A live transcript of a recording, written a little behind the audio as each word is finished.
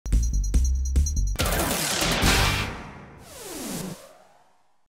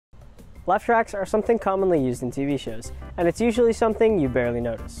Laugh tracks are something commonly used in TV shows, and it's usually something you barely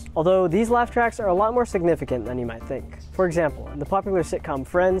notice. Although these laugh tracks are a lot more significant than you might think. For example, in the popular sitcom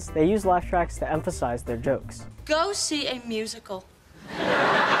Friends, they use laugh tracks to emphasize their jokes. Go see a musical.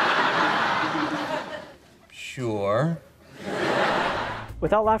 Sure.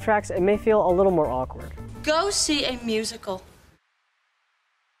 Without laugh tracks, it may feel a little more awkward. Go see a musical.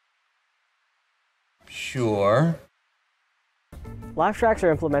 Sure. Laugh tracks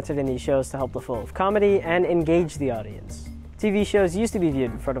are implemented in these shows to help the flow of comedy and engage the audience. TV shows used to be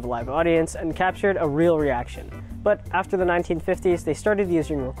viewed in front of a live audience and captured a real reaction. But after the 1950s, they started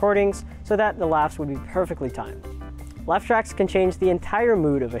using recordings so that the laughs would be perfectly timed. Laugh tracks can change the entire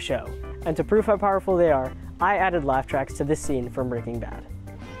mood of a show, and to prove how powerful they are, I added laugh tracks to this scene from Breaking Bad.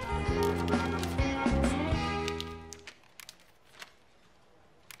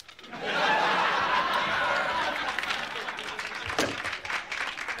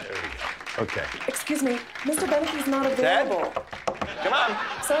 Okay. Excuse me, Mr. Bennett's not available. Dad? Come on.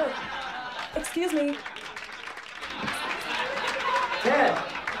 Sir, excuse me. Dad,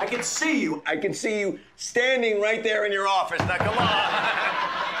 I can see you. I can see you standing right there in your office. Now, come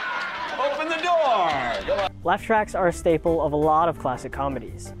on. Open the door. Come on. Laugh tracks are a staple of a lot of classic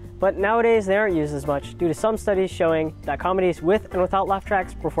comedies, but nowadays they aren't used as much due to some studies showing that comedies with and without laugh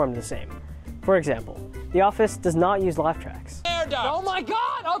tracks perform the same. For example, The Office does not use laugh tracks. Oh my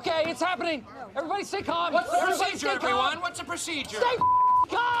God! Okay, it's happening. Everybody stay calm. What's the procedure, everyone? What's the procedure? Stay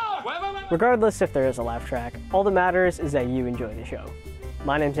calm! Wait. Regardless if there is a laugh track, all that matters is that you enjoy the show.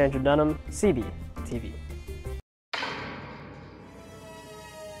 My name's Andrew Dunham, CBTV.